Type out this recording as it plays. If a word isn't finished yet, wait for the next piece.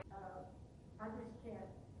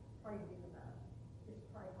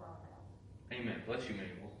Bless you,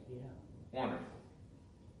 Mabel. Yeah. Wonderful.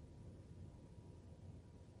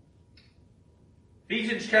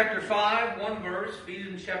 Ephesians chapter 5, one verse.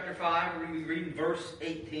 Ephesians chapter 5, we're going to be reading verse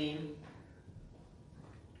 18.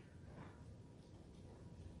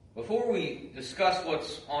 Before we discuss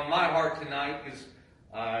what's on my heart tonight, because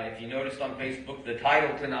if you noticed on Facebook, the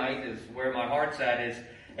title tonight is Where My Heart's At, is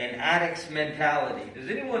An Addict's Mentality. Does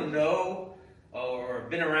anyone know or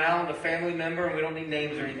been around a family member, and we don't need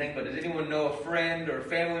names or anything, but does anyone know a friend or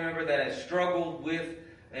family member that has struggled with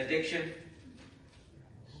addiction?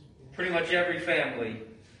 Pretty much every family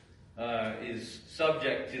is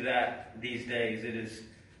subject to that these days. It is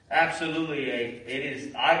absolutely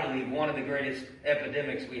I believe, one of the greatest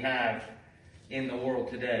epidemics we have in the world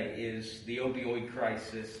today is the opioid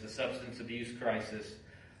crisis, the substance abuse crisis,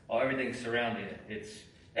 everything surrounding it. It's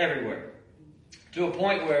everywhere. To a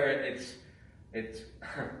point where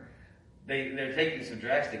they're taking some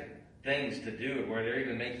drastic things to do it, where they're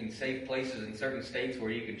even making safe places in certain states where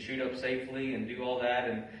you can shoot up safely and do all that,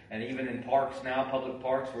 and even in parks now, public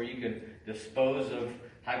parks, where you can dispose of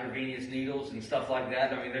hypervenous needles and stuff like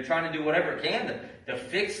that. I mean, they're trying to do whatever it can to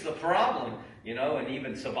fix the problem, and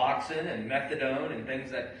even Suboxone and methadone and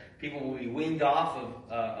things that people will be weaned off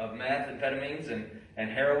of methamphetamines and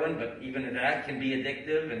heroin, but even that can be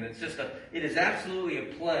addictive, and it is absolutely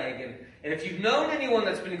a plague. And if you've known anyone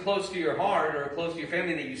that's been close to your heart or close to your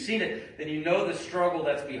family, that you've seen it, then you know the struggle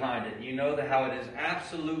that's behind it. You know how it is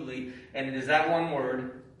absolutely, and it is that one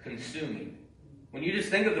word, consuming. When you just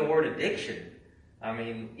think of the word addiction, I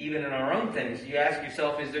mean, even in our own things, you ask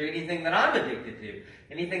yourself, is there anything that I'm addicted to?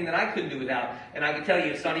 Anything that I couldn't do without? And I can tell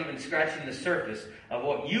you, it's not even scratching the surface of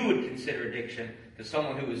what you would consider addiction to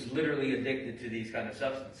someone who is literally addicted to these kind of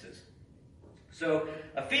substances. So,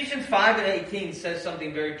 Ephesians 5 and 18 says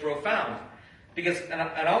something very profound. And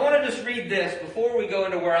I want to just read this before we go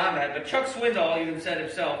into where I'm at. But Chuck Swindoll even said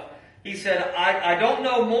himself, he said, I don't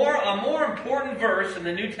know a more important verse in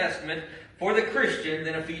the New Testament for the Christian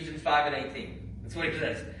than Ephesians 5 and 18. That's what he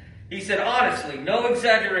says. He said, honestly, no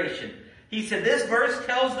exaggeration. He said, this verse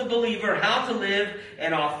tells the believer how to live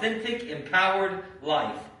an authentic, empowered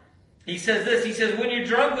life. He says this, he says, when you're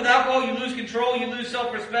drunk with alcohol, you lose control, you lose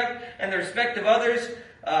self-respect and the respect of others.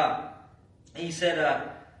 He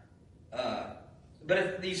said, but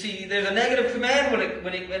if, you see, there's a negative command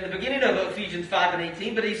in the beginning of Ephesians 5 and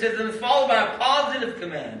 18, but he says that it's followed by a positive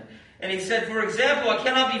command. And he said, for example, I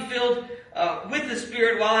cannot be filled with the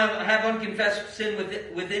Spirit while I have unconfessed sin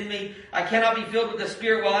within me. I cannot be filled with the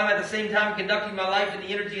Spirit while I'm at the same time conducting my life in the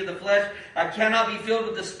energy of the flesh. I cannot be filled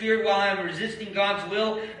with the Spirit while I am resisting God's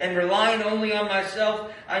will and relying only on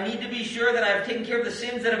myself. I need to be sure that I have taken care of the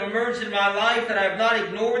sins that have emerged in my life, that I have not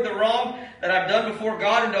ignored the wrong that I've done before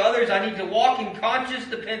God and to others. I need to walk in conscious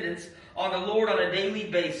dependence on the Lord on a daily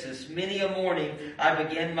basis. Many a morning I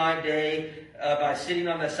begin my day by sitting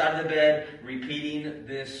on the side of the bed, repeating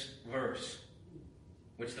this verse,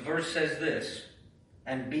 which the verse says this,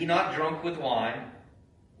 and be not drunk with wine,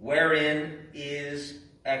 wherein is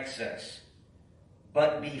excess,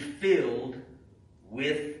 but be filled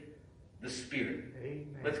with the Spirit.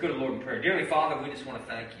 Amen. Let's go to the Lord in prayer. Dear Heavenly Father, we just want to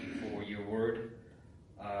thank you for your word.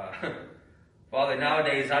 Father,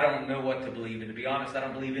 nowadays I don't know what to believe, and to be honest, I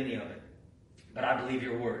don't believe any of it, but I believe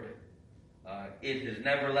your word. It has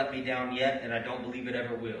never let me down yet, and I don't believe it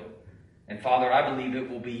ever will. And Father, I believe it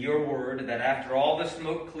will be your word, that after all the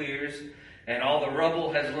smoke clears and all the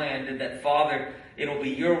rubble has landed, that Father, it'll be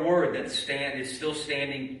your word that is still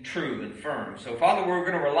standing true and firm. So Father, we're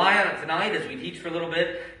going to rely on it tonight as we teach for a little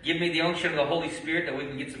bit. Give me the unction of the Holy Spirit that we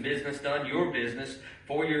can get some business done, your business,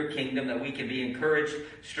 for your kingdom, that we can be encouraged,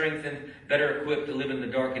 strengthened, better equipped to live in the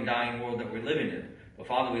dark and dying world that we're living in. But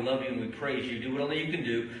Father, we love you and we praise you. Do what only you can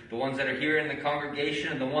do. The ones that are here in the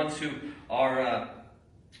congregation and the ones who are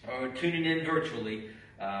tuning in virtually,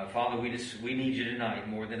 Father, we need you tonight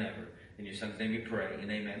more than ever. In your Son's name we pray, and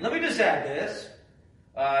amen. Let me just add this.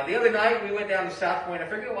 The other night we went down to South Point. I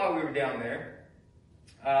forget why we were down there.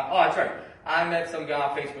 That's right. I met some guy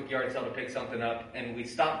off Facebook yard sale to pick something up, and we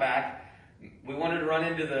stopped back. We wanted to run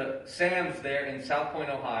into the Sam's there in South Point,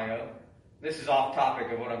 Ohio. This is off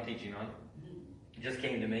topic of what I'm teaching on. It just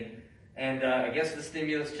came to me. And I guess the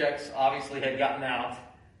stimulus checks obviously had gotten out.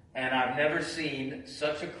 And I've never seen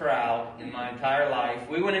such a crowd in my entire life.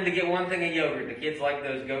 We went in to get one thing of yogurt. The kids like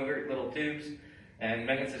those Go-Gurt little tubes. And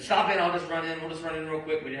Megan said, stop in, I'll just run in. We'll just run in real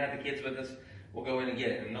quick. We didn't have the kids with us. We'll go in and get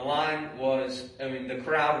it. And the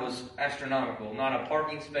crowd was astronomical. Not a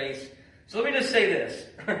parking space. So let me just say this.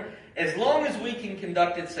 As long as we can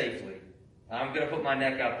conduct it safely, I'm going to put my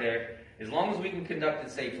neck out there. as long as we can conduct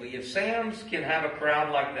it safely. If Sam's can have a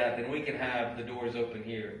crowd like that, then we can have the doors open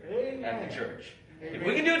here at the church. If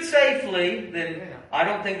we can do it safely, then I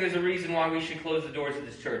don't think there's a reason why we should close the doors of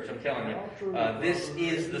this church. I'm telling you, this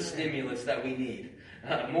is the stimulus that we need.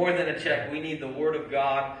 More than a check, we need the Word of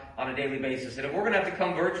God on a daily basis. And if we're going to have to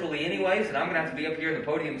come virtually anyways, and I'm going to have to be up here at the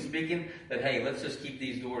podium speaking, then hey, let's just keep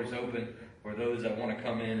these doors open for those that want to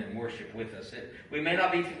come in and worship with us.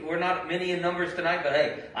 We're not many in numbers tonight, but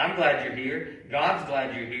hey, I'm glad you're here. God's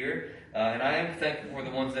glad you're here. And I am thankful for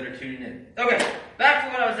the ones that are tuning in. Okay, back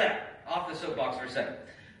to what I was at. Off the soapbox for a second.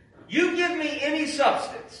 You give me any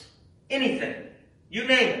substance, anything, you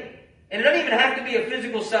name it. And it doesn't even have to be a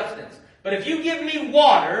physical substance. But if you give me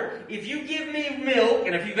water, if you give me milk,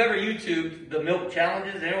 and if you've ever YouTubed the milk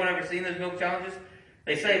challenges, anyone ever seen those milk challenges?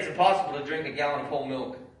 They say it's impossible to drink a gallon of whole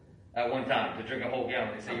milk at one time, to drink a whole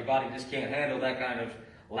gallon. They say your body just can't handle that kind of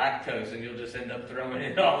lactose, and you'll just end up throwing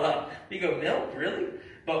it all up. You go, milk? Really?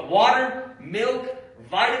 But water, milk,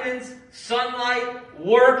 vitamins, sunlight,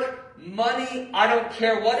 work, money, I don't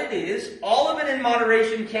care what it is. All of it in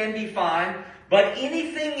moderation can be fine, but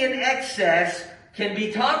anything in excess can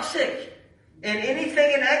be toxic. And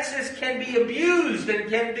anything in excess can be abused and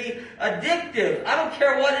can be addictive. I don't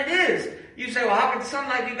care what it is. You say, well, how can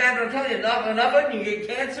sunlight be bad? But I'm telling you, enough of it, and you get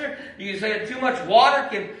cancer. You say too much water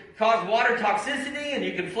can cause water toxicity, and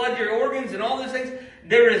you can flood your organs and all those things.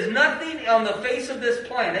 There is nothing on the face of this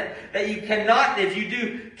planet that you cannot, if you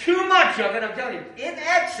do too much of it, I'm telling you, in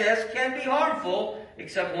excess can be harmful,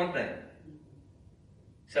 except one thing.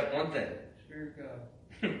 Except one thing. Spirit of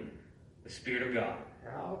God. The Spirit of God.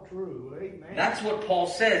 How true, amen. That's what Paul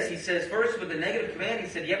says. He says, first with the negative command, he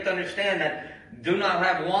said, you have to understand that do not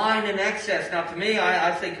have wine in excess. Now to me,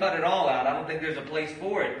 I say cut it all out. I don't think there's a place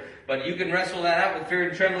for it. But you can wrestle that out with fear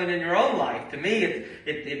and trembling in your own life. To me,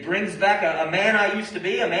 it brings back a man I used to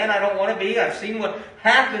be, a man I don't want to be. I've seen what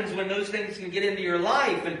happens when those things can get into your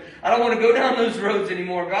life. And I don't want to go down those roads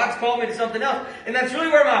anymore. God's called me to something else. And that's really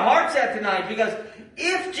where my heart's at tonight. Because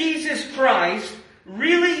if Jesus Christ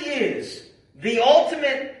really is the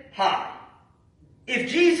ultimate high, if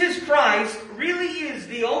Jesus Christ really is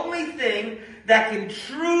the only thing that can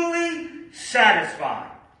truly satisfy,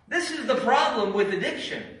 this is the problem with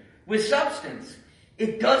addiction. With substance,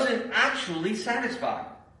 it doesn't actually satisfy.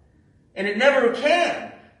 And it never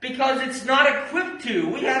can, because it's not equipped to.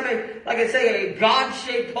 We have a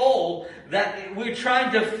God-shaped hole that we're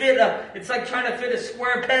trying to fit it's like trying to fit a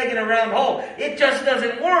square peg in a round hole. It just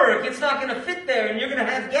doesn't work. It's not going to fit there, and you're going to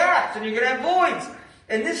have gaps, and you're going to have voids.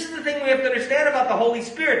 And this is the thing we have to understand about the Holy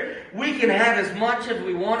Spirit. We can have as much as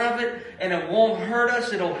we want of it, and it won't hurt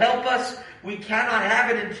us. It'll help us. We cannot have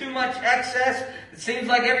it in too much excess. It seems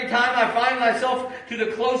like every time I find myself to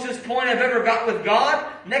the closest point I've ever got with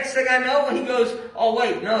God, next thing I know, He goes, oh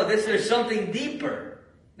wait, no, there's something deeper.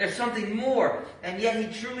 There's something more. And yet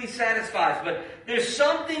He truly satisfies. But there's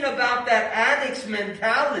something about that addict's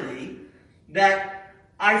mentality that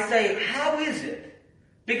I say, how is it?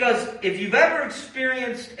 Because if you've ever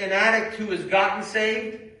experienced an addict who has gotten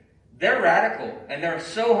saved, they're radical and they're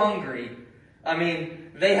so hungry. I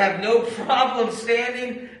mean, they have no problem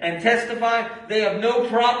standing and testifying. They have no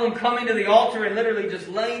problem coming to the altar and literally just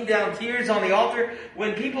laying down tears on the altar.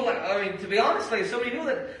 When people, to be honest, there's so many people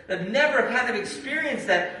that never kind of experienced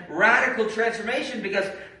that radical transformation, because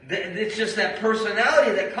it's just that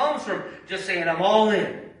personality that comes from just saying, I'm all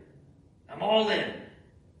in. I'm all in.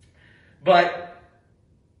 But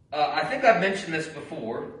I think I've mentioned this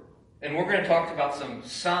before, and we're going to talk about some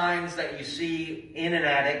signs that you see in an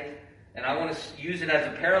addict. And I want to use it as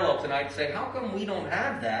a parallel tonight to say, how come we don't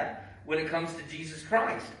have that when it comes to Jesus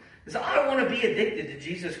Christ? Because I want to be addicted to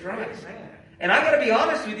Jesus Christ. And I got to be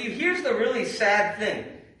honest with you, here's the really sad thing.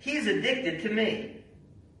 He's addicted to me.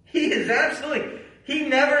 He is absolutely, he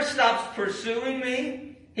never stops pursuing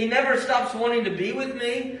me. He never stops wanting to be with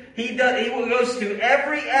me. He goes to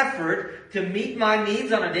every effort to meet my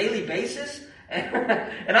needs on a daily basis.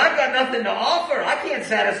 And I've got nothing to offer. I can't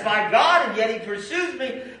satisfy God, and yet He pursues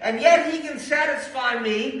me, and yet He can satisfy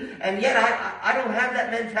me, and yet I don't have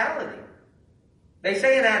that mentality. They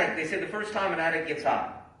say the first time an addict gets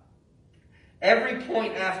high, every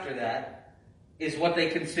point after that is what they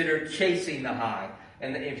consider chasing the high.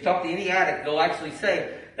 And if you talk to any addict, they'll actually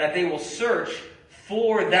say that they will search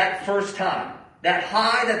for that first time. That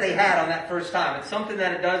high that they had on that first time. It's something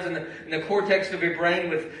that it does in the cortex of your brain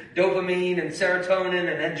with dopamine and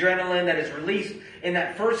serotonin and adrenaline that is released in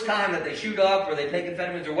that first time that they shoot up or they take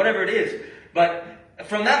amphetamines or whatever it is. But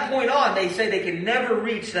from that point on, they say they can never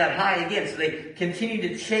reach that high again, so they continue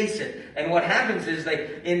to chase it. And what happens is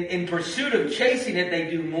in pursuit of chasing it, they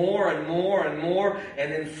do more and more and more,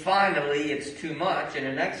 and then finally it's too much, and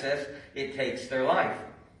in excess, it takes their life.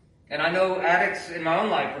 And I know addicts in my own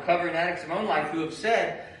life, recovering addicts in my own life, who have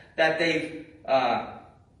said that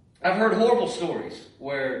I've heard horrible stories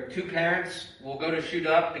where two parents will go to shoot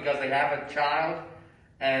up because they have a child,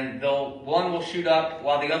 and one will shoot up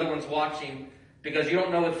while the other one's watching, because you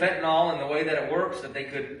don't know with fentanyl and the way that it works that they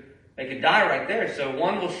could die right there. So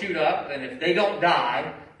one will shoot up, and if they don't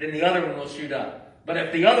die, then the other one will shoot up. But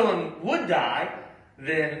if the other one would die,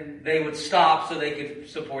 then they would stop so they could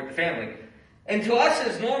support the family. And to us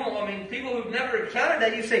as normal, I mean, people who've never encountered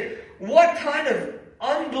that, you say, what kind of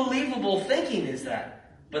unbelievable thinking is that?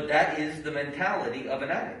 But that is the mentality of an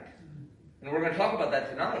addict. And we're going to talk about that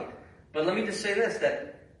tonight. But let me just say this,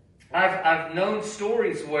 that I've known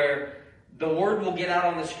stories where the word will get out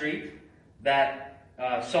on the street that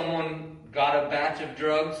someone got a batch of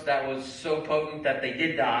drugs that was so potent that they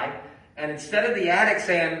did die. And instead of the addict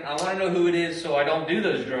saying, I want to know who it is so I don't do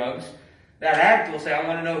those drugs, that addict will say, I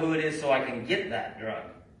want to know who it is so I can get that drug.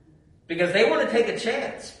 Because they want to take a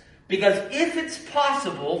chance. Because if it's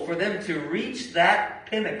possible for them to reach that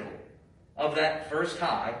pinnacle of that first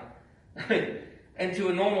high, and to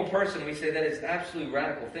a normal person, we say that is absolutely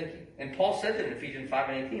radical thinking. And Paul said that in Ephesians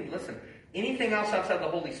 5:18. Listen, anything else outside the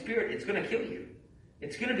Holy Spirit, it's going to kill you.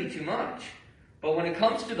 It's going to be too much. But when it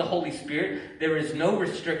comes to the Holy Spirit, there is no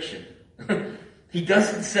restriction. He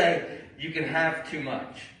doesn't say you can have too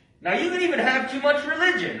much. Now, you can even have too much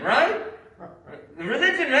religion, right?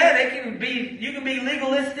 Religion, man, you can be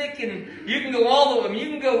legalistic, and you can go you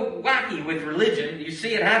can go wacky with religion. You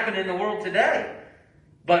see it happen in the world today.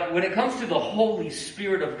 But when it comes to the Holy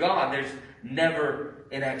Spirit of God, there's never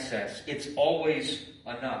an excess. It's always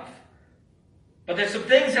enough. But there's some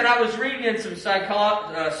things that I was reading in some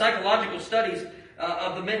psychological studies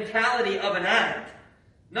of the mentality of an addict.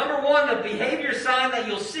 Number one, the behavior sign that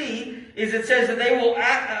you'll see is it says that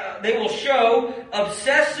they will show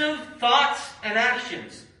obsessive thoughts and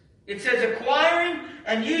actions. It says acquiring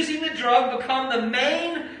and using the drug become the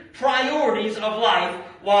main priorities of life,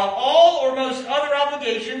 while all or most other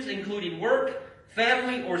obligations, including work,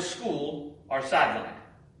 family, or school, are sidelined.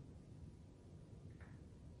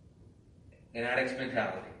 An addict's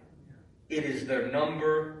mentality. It is their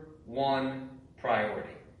number one priority.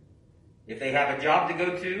 If they have a job to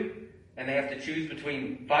go to, and they have to choose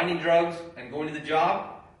between finding drugs and going to the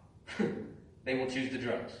job, they will choose the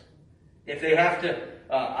drugs. If they have to,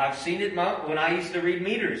 I've seen it when I used to read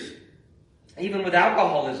meters, even with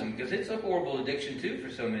alcoholism, because it's a horrible addiction too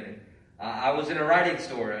for so many. I was in a Rite Aid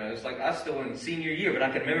store. I was still in senior year, but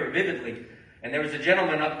I can remember it vividly. And there was a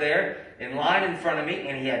gentleman up there in line in front of me,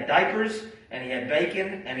 and he had diapers, and he had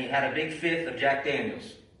bacon, and he had a big fifth of Jack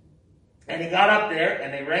Daniels. And he got up there,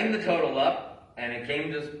 and they rang the total up, and it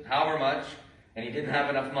came to however much, and he didn't have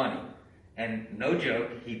enough money. And no joke,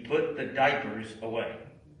 he put the diapers away.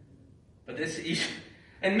 But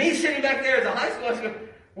and me sitting back there as a high school, I was going,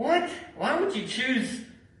 what? Why would you choose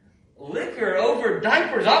liquor over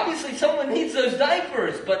diapers? Obviously someone needs those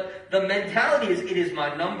diapers, but the mentality is, it is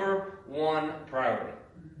my number one priority.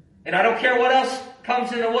 And I don't care what else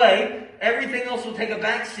comes in the way, everything else will take a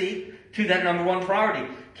back seat to that number one priority.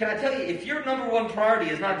 Can I tell you, if your number one priority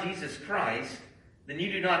is not Jesus Christ, then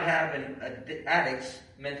you do not have an addict's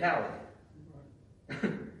mentality.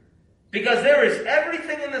 Because there is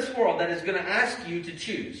everything in this world that is going to ask you to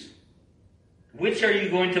choose. Which are you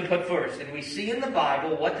going to put first? And we see in the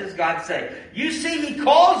Bible, what does God say? You see, He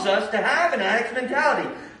calls us to have an addict's mentality.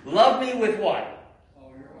 Love me with what?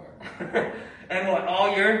 All your heart. And what?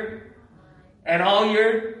 All your...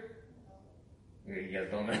 You guys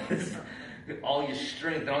don't know this. All your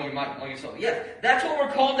strength, all your might, all your soul. Yeah, that's what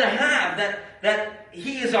we're called to have. That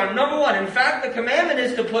He is our number one. In fact, the commandment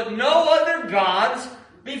is to put no other gods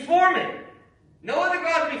before me. No other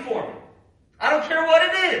gods before me. I don't care what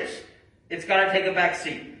it is. It's got to take a back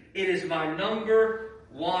seat. It is my number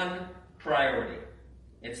one priority.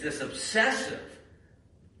 It's this obsessive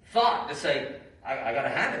thought to say, I got to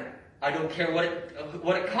have it. I don't care what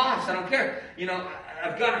it costs. I don't care.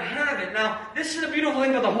 I've got to have it. Now, this is the beautiful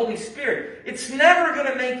thing about the Holy Spirit. It's never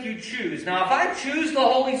going to make you choose. Now, if I choose the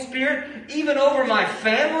Holy Spirit even over my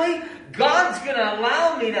family, God's going to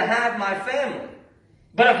allow me to have my family.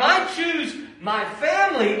 But if I choose my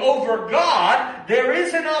family over God, there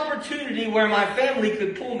is an opportunity where my family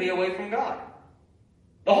could pull me away from God.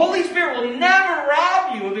 The Holy Spirit will never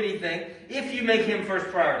rob you of anything if you make Him first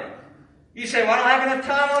priority. You say, well, I don't have enough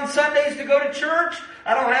time on Sundays to go to church.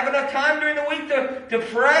 I don't have enough time during the week to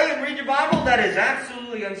pray and read your Bible, that is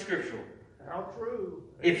absolutely unscriptural. How true.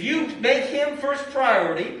 If you make Him first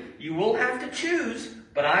priority, you will have to choose,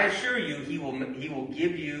 but I assure you, He will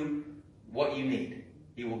give you what you need.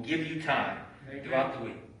 He will give you time throughout the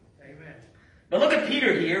week. Amen. But look at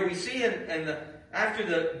Peter here. We see after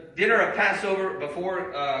the dinner of Passover,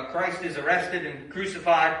 before Christ is arrested and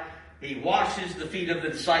crucified, He washes the feet of the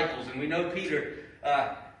disciples. And we know Peter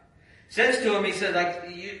says to him, he says,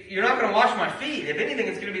 you're not going to wash my feet. If anything,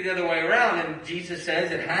 it's going to be the other way around. And Jesus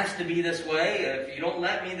says, it has to be this way. If you don't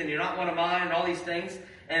let me, then you're not one of mine, and all these things.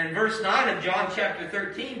 And in verse 9 of John chapter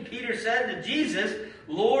 13, Peter said to Jesus,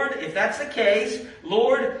 Lord, if that's the case,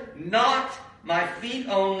 Lord, not my feet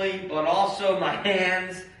only, but also my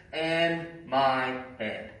hands and my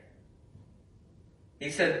head. He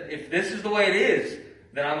said, if this is the way it is,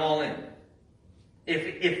 then I'm all in.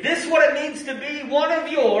 If this is what it means to be one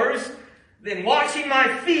of yours, then washing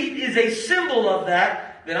my feet is a symbol of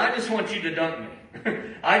that, then I just want you to dunk me.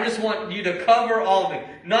 I just want you to cover all of me.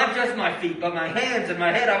 Not just my feet, but my hands and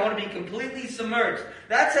my head. I want to be completely submerged.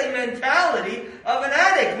 That's a mentality of an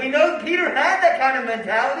addict. We know Peter had that kind of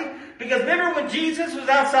mentality because remember when Jesus was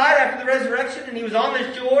outside after the resurrection and He was on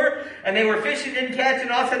the shore and they were fishing, didn't catch,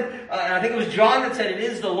 and all of a sudden, I think it was John that said, it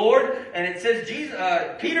is the Lord. And it says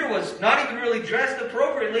Peter was not even really dressed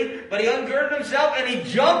appropriately, but he ungirded himself and he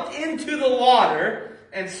jumped into the water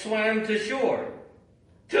and swam to shore.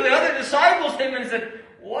 To the other disciples came in and said,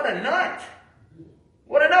 what a nut.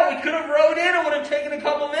 What a nut. We could have rowed in. It would have taken a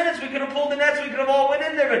couple minutes. We could have pulled the nets. We could have all went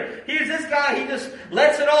in there. But here's this guy. He just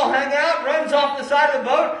lets it all hang out, runs off the side of the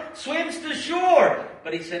boat, swims to shore.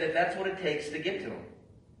 But he said, if that's what it takes to get to Him.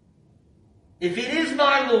 If it is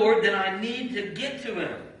my Lord, then I need to get to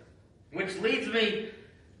Him. Which leads me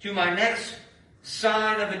to my next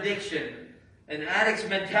sign of addiction. An addict's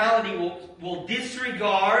mentality will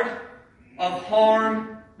disregard of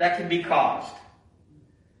harm that can be caused.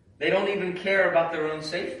 They don't even care about their own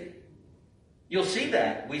safety. You'll see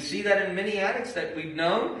that. We see that in many addicts that we've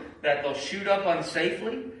known, that they'll shoot up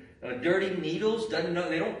unsafely. Dirty needles, they're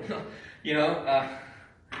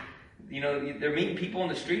meeting people on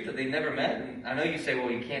the street that they've never met. And I know you say, well,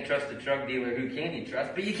 you can't trust a drug dealer. Who can you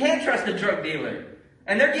trust? But you can't trust a drug dealer.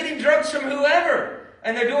 And they're getting drugs from whoever.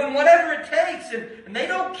 And they're doing whatever it takes. And they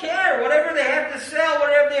don't care. Whatever they have to sell,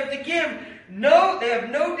 whatever they have to give. No, they have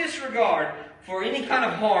no disregard for any kind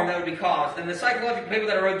of harm that would be caused. And the psychological paper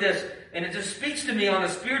that I wrote this, and it just speaks to me on the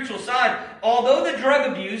spiritual side. Although the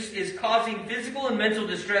drug abuse is causing physical and mental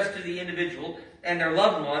distress to the individual and their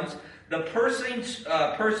loved ones, the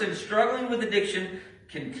person struggling with addiction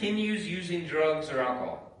continues using drugs or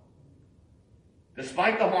alcohol,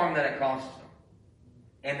 despite the harm that it causes them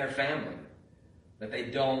and their family, that they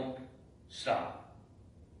don't stop.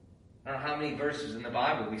 I don't know how many verses in the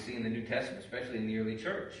Bible we see in the New Testament, especially in the early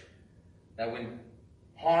church, that when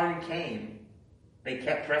harm came, they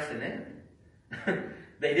kept pressing in.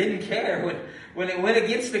 They didn't care. When it went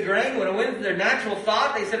against the grain, when it went into their natural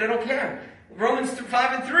thought, they said, I don't care. Romans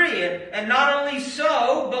 5:3, and not only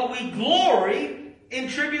so, but we glory in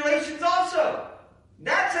tribulations also.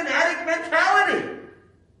 That's an addict mentality.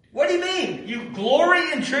 What do you mean? You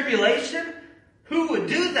glory in tribulation? Who would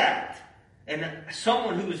do that? And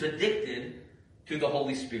someone who is addicted to the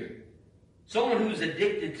Holy Spirit. Someone who is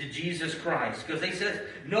addicted to Jesus Christ. Because they said,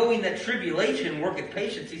 knowing that tribulation worketh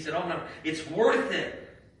patience, he said, oh no, it's worth it.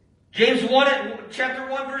 James 1, chapter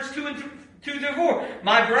 1, verse 2 and 2 through 4.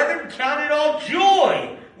 My brethren, count it all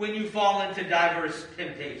joy when you fall into diverse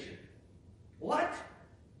temptation. What?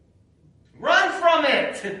 Run from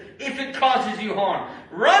it if it causes you harm.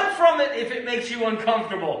 Run from it if it makes you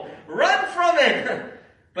uncomfortable. Run from it.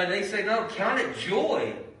 But they say, no, count it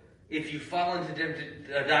joy if you fall into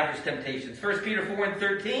diverse temptations. 1 Peter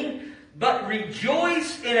 4:13, but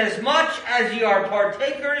rejoice inasmuch as ye are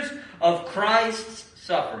partakers of Christ's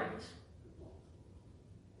sufferings.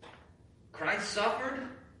 Christ suffered?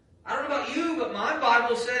 I don't know about you, but my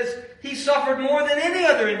Bible says He suffered more than any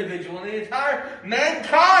other individual in the entire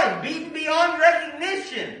mankind, beaten beyond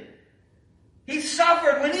recognition. He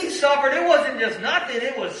suffered. When He suffered, it wasn't just nothing,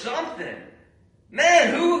 it was something.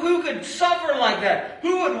 Man, who could suffer like that?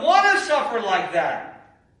 Who would want to suffer like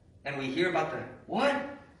that? And we hear about what?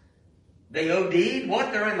 They OD'd?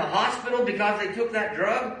 What? They're in the hospital because they took that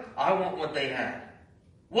drug? I want what they had.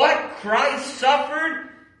 What? Christ suffered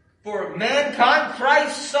for mankind?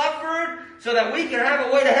 Christ suffered so that we can have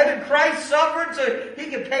a way to heaven? Christ suffered so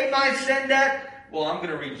He can pay my sin debt? Well, I'm going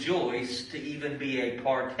to rejoice to even be a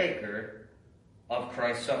partaker of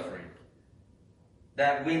Christ's suffering.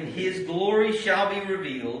 That when His glory shall be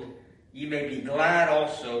revealed, ye may be glad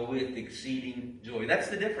also with exceeding joy. That's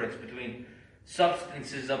the difference between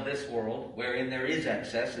substances of this world, wherein there is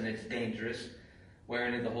excess and it's dangerous,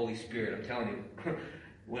 wherein is the Holy Spirit. I'm telling you,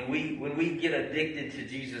 when we get addicted to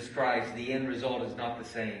Jesus Christ, the end result is not the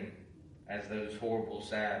same as those horrible,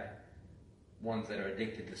 sad ones that are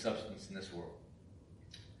addicted to substance in this world.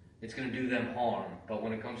 It's going to do them harm, but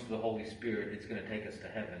when it comes to the Holy Spirit, it's going to take us to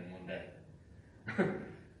heaven one day.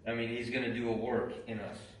 I mean, He's going to do a work in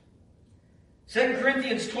us. 2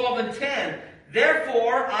 Corinthians 12 and 10,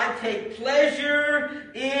 therefore I take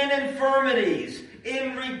pleasure in infirmities,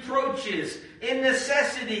 in reproaches, in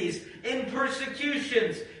necessities, in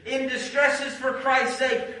persecutions, in distresses for Christ's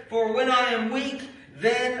sake. For when I am weak,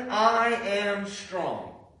 then I am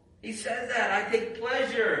strong. He says that. I take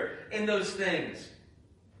pleasure in those things.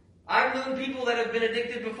 I've known people that have been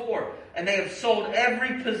addicted before, and they have sold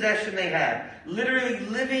every possession they had. Literally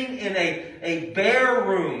living in a bare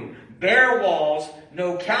room, bare walls,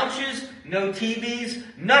 no couches, no TVs,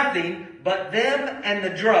 nothing but them and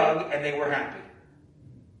the drug, and they were happy.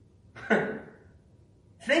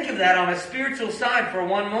 Think of that on a spiritual side for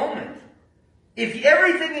one moment. If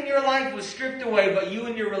everything in your life was stripped away but you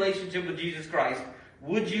and your relationship with Jesus Christ,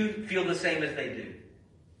 would you feel the same as they do?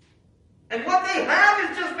 And what they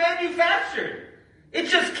have is just manufactured. It's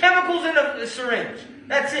just chemicals in a syringe.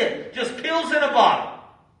 That's it. Just pills in a bottle.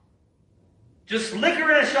 Just liquor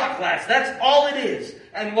in a shot glass. That's all it is.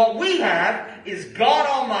 And what we have is God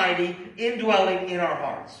Almighty indwelling in our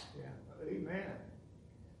hearts. Yeah. Amen.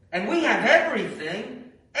 And we have everything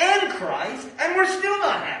and Christ, and we're still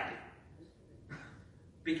not happy.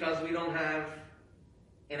 Because we don't have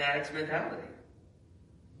an addict's mentality.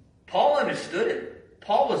 Paul understood it.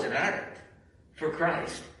 Paul was an addict for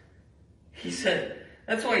Christ. He said,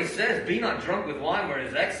 that's why he says, be not drunk with wine where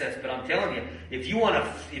there's excess. But I'm telling you, if you want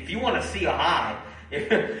to see a high,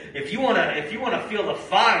 if you want to feel the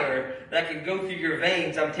fire that can go through your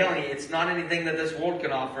veins, I'm telling you, it's not anything that this world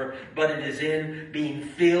can offer, but it is in being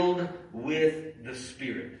filled with the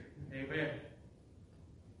Spirit. Amen.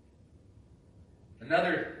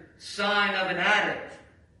 Another sign of an addict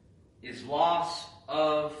is loss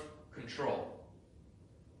of control.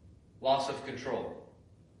 Loss of control.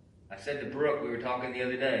 I said to Brooke, we were talking the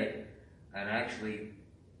other day, and actually,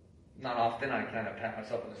 not often, I kind of pat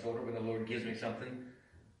myself on the shoulder when the Lord gives me something,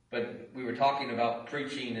 but we were talking about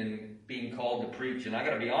preaching and being called to preach, and I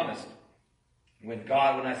got to be honest, when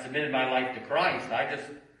I submitted my life to Christ,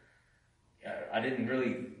 I didn't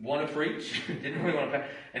really want to preach, didn't really want to.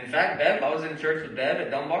 In fact, Bev, I was in church with Bev at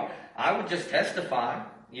Dunbar, I would just testify,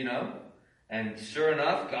 and sure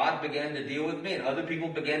enough, God began to deal with me, and other people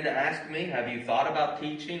began to ask me, have you thought about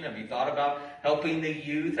teaching? Have you thought about helping the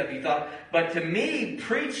youth? But to me,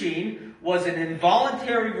 preaching was an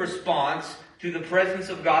involuntary response to the presence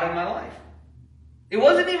of God in my life. It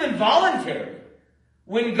wasn't even voluntary.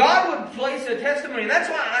 When God would place a testimony, that's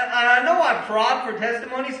why I know I prod for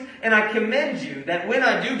testimonies, and I commend you that when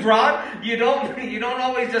I do prod, you don't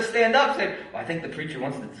always just stand up and say, well, I think the preacher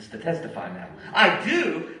wants us to testify now. I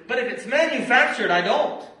do, but if it's manufactured, I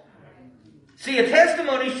don't. See, a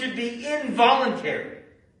testimony should be involuntary.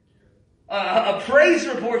 A praise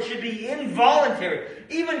report should be involuntary.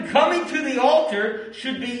 Even coming to the altar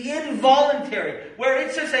should be involuntary, where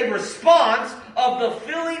it's just a response of the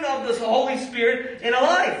filling of the Holy Spirit in a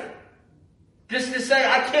life. Just to say,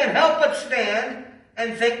 I can't help but stand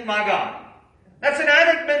and thank my God. That's an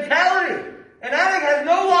addict mentality. An addict has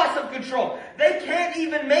no loss of control. They can't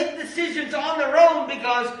even make decisions on their own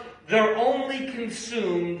because they're only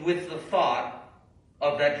consumed with the thought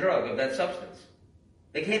of that drug, of that substance.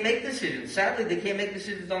 They can't make decisions. Sadly, they can't make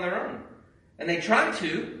decisions on their own. And they try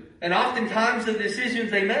to, and oftentimes the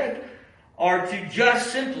decisions they make are to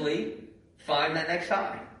just simply find that next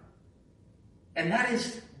high. And that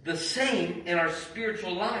is the same in our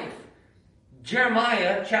spiritual life.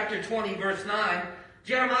 Jeremiah chapter 20 verse 9,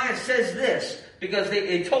 Jeremiah says this, because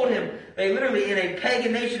they told him, they literally in a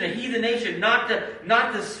pagan nation, a heathen nation, not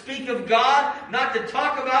to speak of God, not to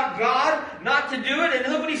talk about God, not to do it.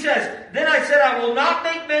 And look what he says. Then I said, I will not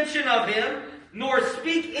make mention of him, nor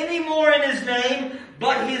speak any more in his name,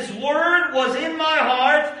 but his word was in my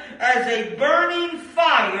heart as a burning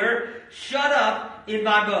fire shut up in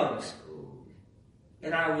my bones.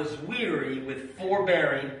 And I was weary with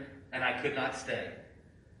forbearing, and I could not stay.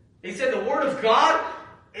 He said the word of God,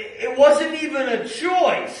 it wasn't even a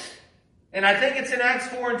choice. And I think it's in Acts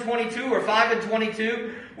 4 and 22 or 5 and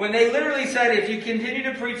 22, when they literally said, if you continue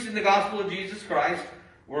to preach in the gospel of Jesus Christ,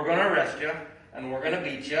 we're going to arrest you, and we're going to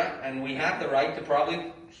beat you, and we have the right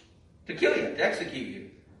to kill you, to execute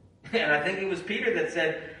you. And I think it was Peter that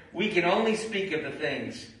said, we can only speak of the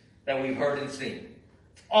things that we've heard and seen.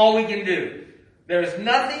 It's all we can do. There's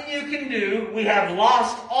nothing you can do. We have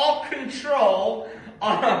lost all control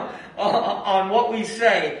on what we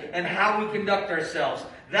say and how we conduct ourselves.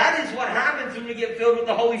 That is what happens when you get filled with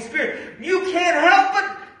the Holy Spirit. You can't help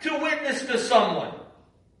but to witness to someone.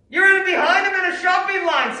 You're behind them in a shopping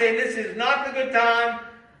line saying, this is not the good time,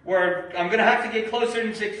 where I'm going to have to get closer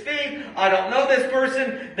than 6 feet. I don't know this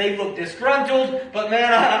person. They look disgruntled. But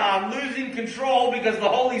man, I'm losing control because the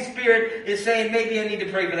Holy Spirit is saying, maybe I need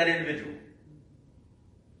to pray for that individual.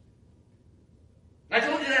 I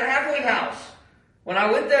told you that halfway house. When I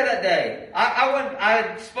went there that day, I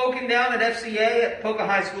had spoken down at FCA at Poca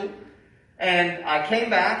High School, and I came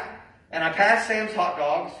back, and I passed Sam's Hot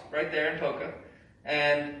Dogs right there in Poca,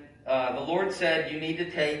 and the Lord said, you need to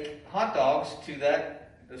take hot dogs to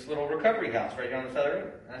this little recovery house right down the side of the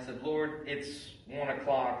road. And I said, Lord, it's 1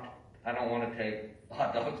 o'clock. I don't want to take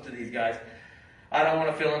hot dogs to these guys. I don't want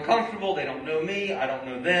to feel uncomfortable. They don't know me. I don't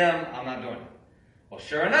know them. I'm not doing it. Well,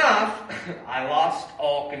 sure enough, I lost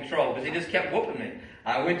all control because he just kept whooping me.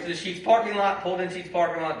 I went to the Sheetz parking lot, pulled in Sheetz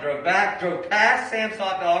parking lot, drove past Sam's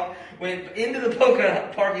Hot Dog, went into the Poca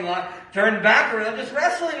parking lot, turned back around, just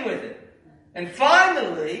wrestling with it. And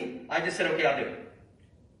finally, I just said, okay, I'll do it.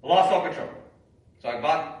 I lost all control. So I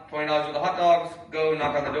bought $20 worth of hot dogs, go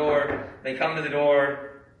knock on the door. They come to the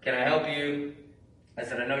door. Can I help you? I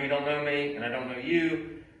said, I know you don't know me, and I don't know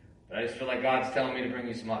you, but I just feel like God's telling me to bring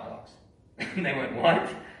you some hot dogs. And they went, what?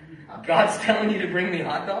 God's telling you to bring me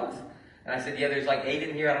hot dogs? And I said, yeah, there's like 8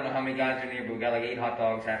 in here. I don't know how many guys are in here, but we got like 8 hot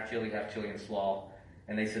dogs, half chili and slaw.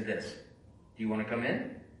 And they said this, do you want to come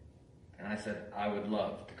in? And I said, I would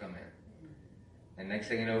love to come in. And next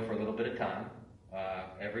thing you know, for a little bit of time,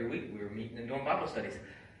 every week we were meeting and doing Bible studies.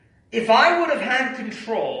 If I would have had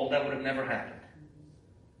control, that would have never happened.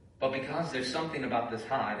 But because there's something about this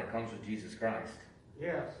high that comes with Jesus Christ.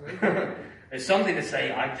 Yes. There's something to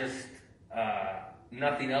say,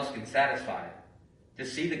 nothing else can satisfy it. To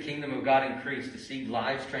see the kingdom of God increase, to see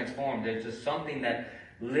lives transformed, there's just something that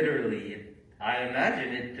literally, I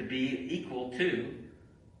imagine it to be equal to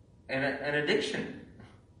an addiction.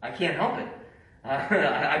 I can't help it.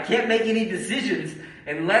 I can't make any decisions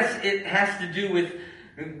unless it has to do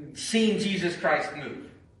with seeing Jesus Christ move.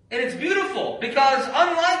 And it's beautiful because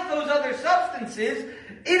unlike those other substances,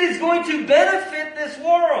 it is going to benefit this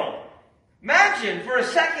world. Imagine for a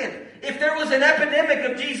second if there was an epidemic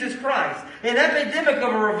of Jesus Christ, an epidemic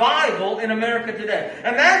of a revival in America today.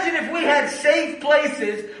 Imagine if we had safe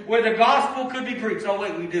places where the gospel could be preached. Oh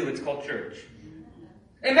wait, we do. It's called church.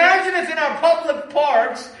 Imagine if in our public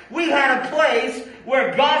parks we had a place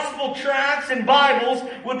where gospel tracts and Bibles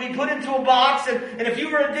would be put into a box, and if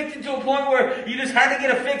you were addicted to a point where you just had to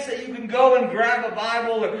get a fix that you can go and grab a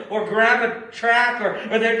Bible or grab a tract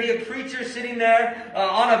or there'd be a preacher sitting there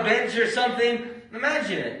on a bench or something.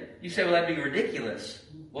 Imagine it. You say, well, that'd be ridiculous.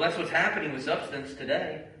 Well, that's what's happening with substance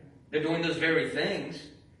today. They're doing those very things.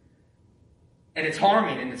 And it's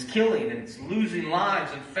harming and it's killing and it's losing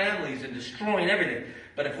lives and families and destroying everything.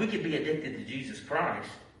 But if we could be addicted to Jesus Christ,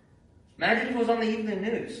 imagine if it was on the evening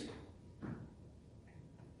news.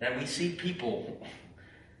 That we see people,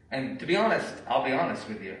 and to be honest, I'll be honest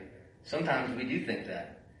with you, sometimes we do think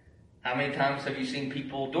that. How many times have you seen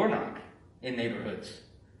people door knock in neighborhoods?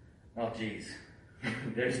 Oh, geez.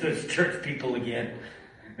 There's those church people again.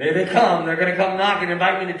 There they come. They're going to come knock and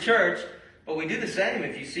invite me to church. But we do the same.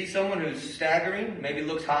 If you see someone who's staggering, maybe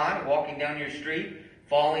looks high, walking down your street,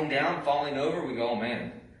 falling down, falling over, we go, oh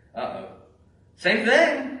man, uh-oh. Same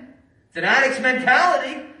thing. It's an addict's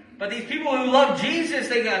mentality. But these people who love Jesus,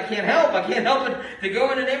 they go, I can't help it to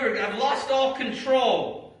go in a neighborhood. I've lost all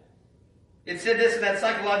control. It said this in that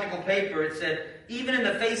psychological paper. It said, even in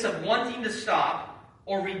the face of wanting to stop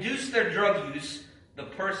or reduce their drug use, the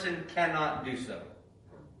person cannot do so.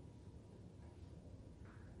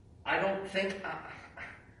 I don't think,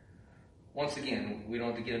 once again, we don't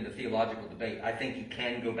have to get into theological debate. I think you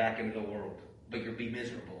can go back into the world, but you'll be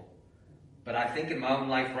miserable. But I think in my own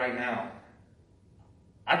life right now,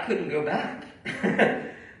 I couldn't go back.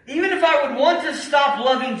 Even if I would want to stop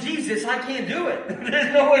loving Jesus, I can't do it.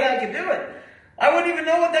 There's no way I can do it. I wouldn't even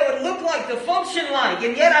know what that would look like, to function like.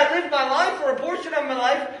 And yet I lived my life, for a portion of my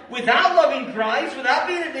life, without loving Christ, without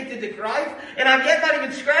being addicted to Christ. And I've yet not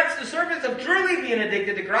even scratched the surface of truly being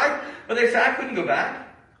addicted to Christ. But they say I couldn't go back.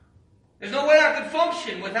 There's no way I could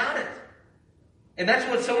function without it. And that's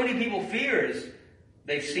what so many people fear is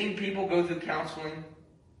they've seen people go through counseling,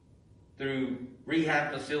 through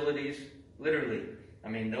rehab facilities, literally. I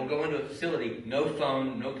mean, they'll go into a facility, no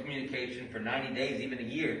phone, no communication for 90 days, even a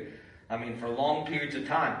year. I mean, for long periods of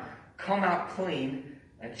time. Come out clean,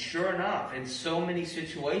 and sure enough, in so many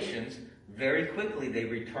situations, very quickly they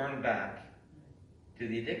return back to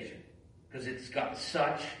the addiction because it's got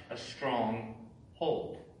such a strong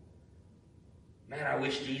hold. Man, I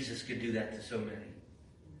wish Jesus could do that to so many.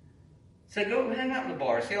 Say, go hang out in the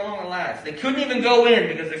bar. See how long it lasts. They couldn't even go in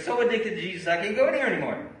because they're so addicted to Jesus. I can't go in here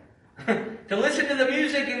anymore. To listen to the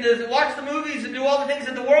music and to watch the movies and do all the things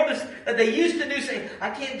that the world that they used to do. Say, I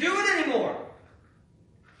can't do it anymore.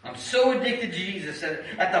 I'm so addicted to Jesus.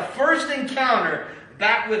 At the first encounter,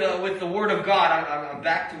 back with the Word of God, I'm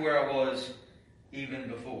back to where I was even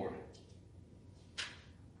before.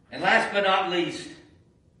 And last but not least,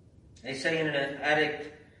 they say in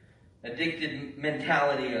an addicted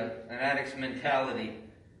mentality, an addict's mentality,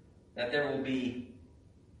 that there will be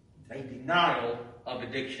a denial of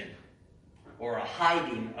addiction or a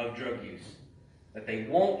hiding of drug use. That they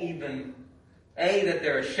won't even, that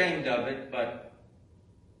they're ashamed of it, but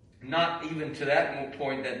not even to that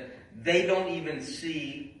point that they don't even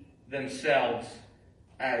see themselves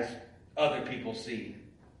as other people see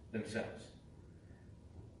themselves.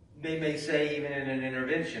 They may say even in an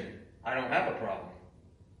intervention, I don't have a problem.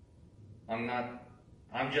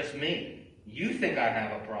 I'm just me. You think I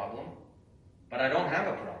have a problem, but I don't have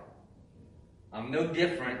a problem. I'm no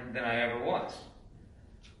different than I ever was.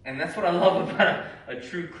 And that's what I love about a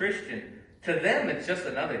true Christian. To them, it's just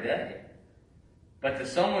another day. But to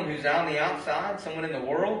someone who's on the outside, someone in the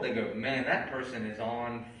world, they go, man, that person is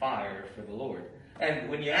on fire for the Lord. And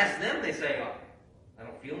when you ask them, they say, oh, I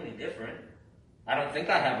don't feel any different. I don't think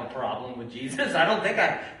I have a problem with Jesus. I don't think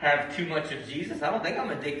I have too much of Jesus. I don't think I'm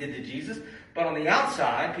addicted to Jesus. But on the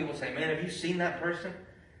outside, people say, man, have you seen that person?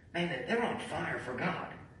 Man, they're on fire for God.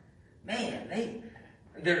 Man,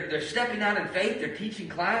 they're stepping out in faith. They're teaching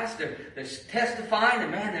class. They're testifying.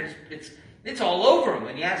 And man, it's all over them.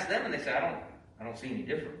 And you ask them, and they say, I don't see any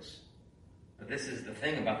difference. But this is the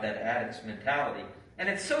thing about that addict's mentality. And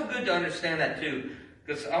it's so good to understand that too.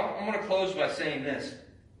 Because I'm going to close by saying this.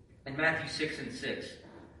 In Matthew 6 and 6.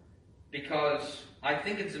 Because I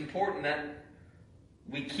think it's important that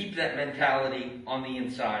we keep that mentality on the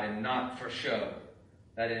inside and not for show.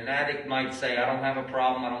 That an addict might say, I don't have a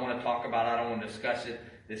problem, I don't want to talk about it, I don't want to discuss it,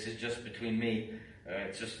 this is just between me.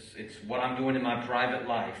 It's what I'm doing in my private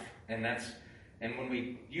life. And when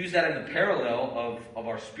we use that in the parallel of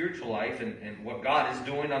our spiritual life and what God is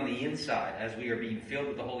doing on the inside as we are being filled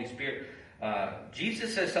with the Holy Spirit,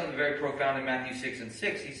 Jesus says something very profound in Matthew 6 and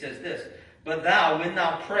 6. He says this, but thou, when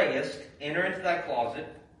thou prayest, enter into thy closet,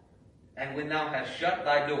 and when thou hast shut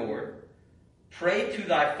thy door, pray to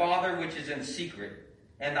thy Father which is in secret,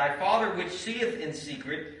 and thy Father which seeth in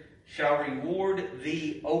secret shall reward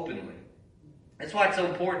thee openly. That's why it's so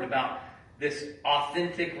important about this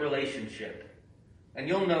authentic relationship. And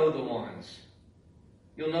you'll know the ones.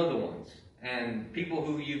 You'll know the ones. And people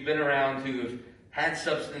who you've been around who have had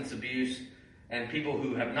substance abuse, and people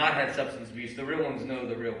who have not had substance abuse, the real ones know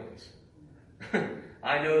the real ones.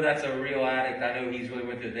 I know that's a real addict. I know he's really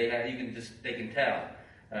with it. They can tell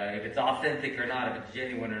if it's authentic or not, if it's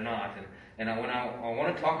genuine or not. And I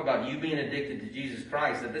want to talk about you being addicted to Jesus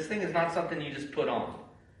Christ, that this thing is not something you just put on.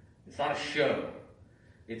 It's not a show.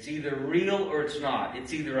 It's either real or it's not.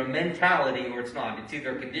 It's either a mentality or it's not. It's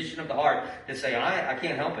either a condition of the heart to say, I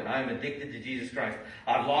can't help it. I am addicted to Jesus Christ.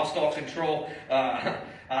 I've lost all control.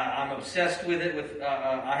 I'm obsessed with it.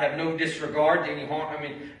 I have no disregard to any harm. I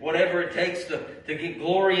mean, whatever it takes to get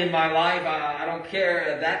glory in my life, I don't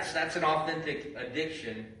care. That's an authentic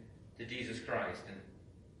addiction to Jesus Christ. And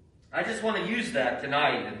I just want to use that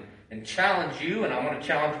tonight and challenge you, and I want to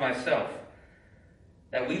challenge myself.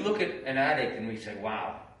 That we look at an addict and we say,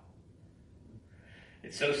 wow,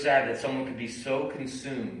 it's so sad that someone could be so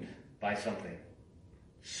consumed by something.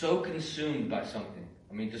 So consumed by something.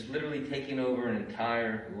 I mean, just literally taking over an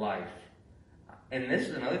entire life. And this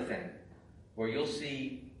is another thing where you'll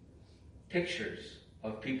see pictures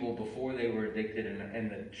of people before they were addicted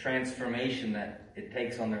and the transformation that it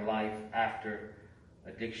takes on their life after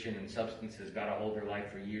addiction and substances got a hold of their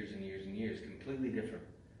life for years and years and years. Completely different.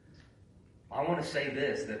 I want to say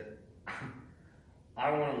this, that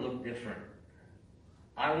I want to look different.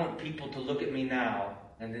 I want people to look at me now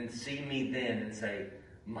and then see me then and say,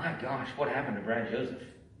 my gosh, what happened to Brad Joseph?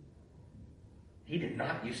 He did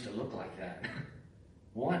not used to look like that.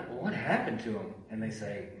 What happened to him? And they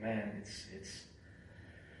say, man, it's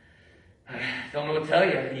I don't know what to tell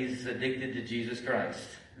you. He's addicted to Jesus Christ.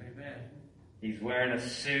 Amen. He's wearing a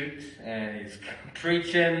suit and he's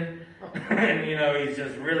preaching and, he's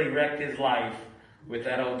just really wrecked his life with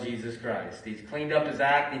that old Jesus Christ. He's cleaned up his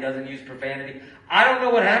act. He doesn't use profanity. I don't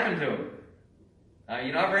know what happened to him.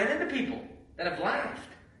 I've ran into people that have laughed.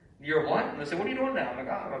 You're a what? And they say, what are you doing now? I'm like,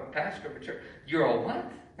 I'm a pastor of a church. You're a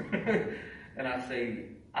what? And I say,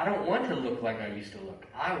 I don't want to look like I used to look.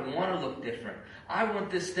 I want to look different. I want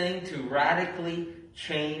this thing to radically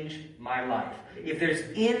change my life. If there's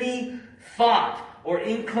any thought or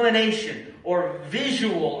inclination or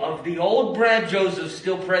visual of the old Brad Joseph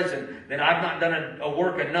still present, then I've not done a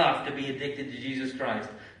work enough to be addicted to Jesus Christ.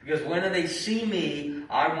 Because when they see me,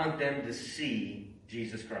 I want them to see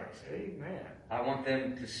Jesus Christ. Amen. I want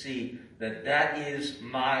them to see that that is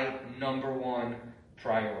my number one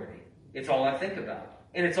priority. It's all I think about.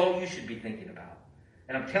 And it's all you should be thinking about.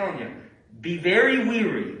 And I'm telling you, be very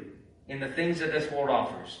weary in the things that this world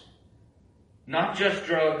offers. Not just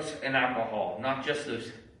drugs and alcohol. Not just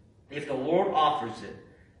those. If the Lord offers it,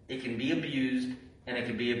 it can be abused. And it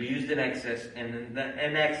can be abused in excess. And in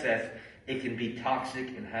excess, it can be toxic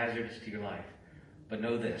and hazardous to your life. But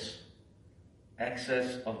know this.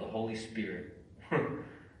 Excess of the Holy Spirit.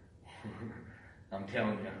 I'm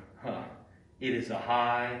telling you. It is a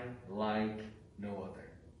high like no other.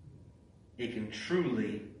 It can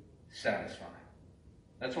truly satisfy.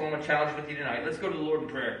 That's what I'm going to challenge with you tonight. Let's go to the Lord in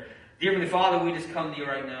prayer. Dear Heavenly Father, we just come to you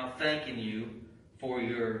right now thanking you for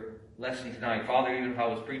your lesson tonight. Father, even if I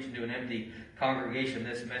was preaching to an empty congregation,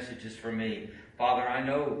 this message is for me. Father, I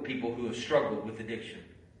know people who have struggled with addiction.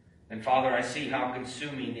 And Father, I see how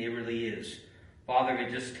consuming it really is. Father,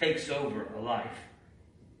 it just takes over a life.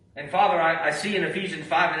 And Father, I see in Ephesians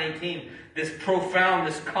 5 and 18 this profound,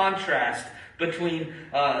 this contrast between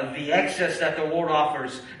the excess that the world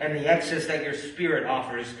offers and the excess that your Spirit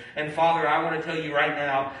offers. And Father, I want to tell you right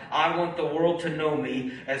now, I want the world to know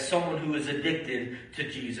me as someone who is addicted to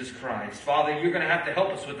Jesus Christ. Father, you're going to have to help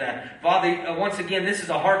us with that. Father, once again, this is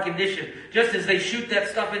a heart condition. Just as they shoot that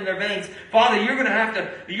stuff in their veins, Father, you're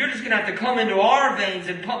just going to have to come into our veins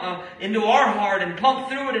and pump, into our heart and pump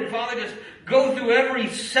through it. And Father, just go through every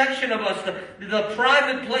section of us, the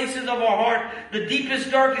private places of our heart, the deepest,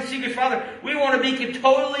 darkest secrets. Father, we want to be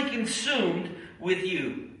totally consumed with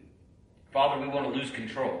you. Father, we want to lose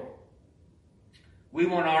control. We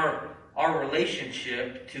want our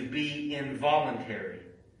relationship to be involuntary.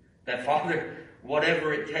 That, Father,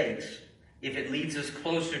 whatever it takes, if it leads us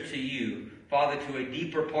closer to you, Father, to a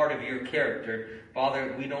deeper part of your character,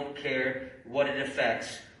 Father, we don't care what it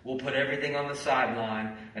affects. We'll put everything on the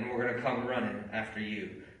sideline and we're going to come running after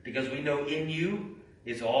you. Because we know in you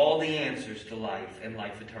is all the answers to life and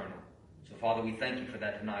life eternal. So, Father, we thank you for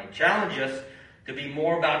that tonight. Challenge us to be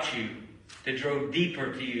more about you, to draw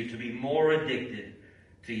deeper to you, to be more addicted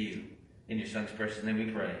to you. In your Son's precious name we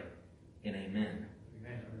pray. And amen.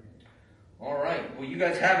 Amen. All right. Well, you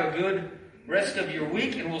guys have a good rest of your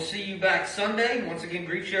week, and we'll see you back Sunday. Once again,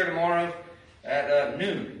 grief share tomorrow at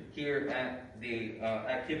noon here at the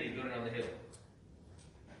activity building on the hill.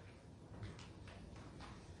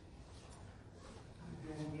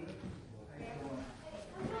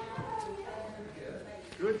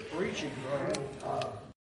 Good preaching, brother.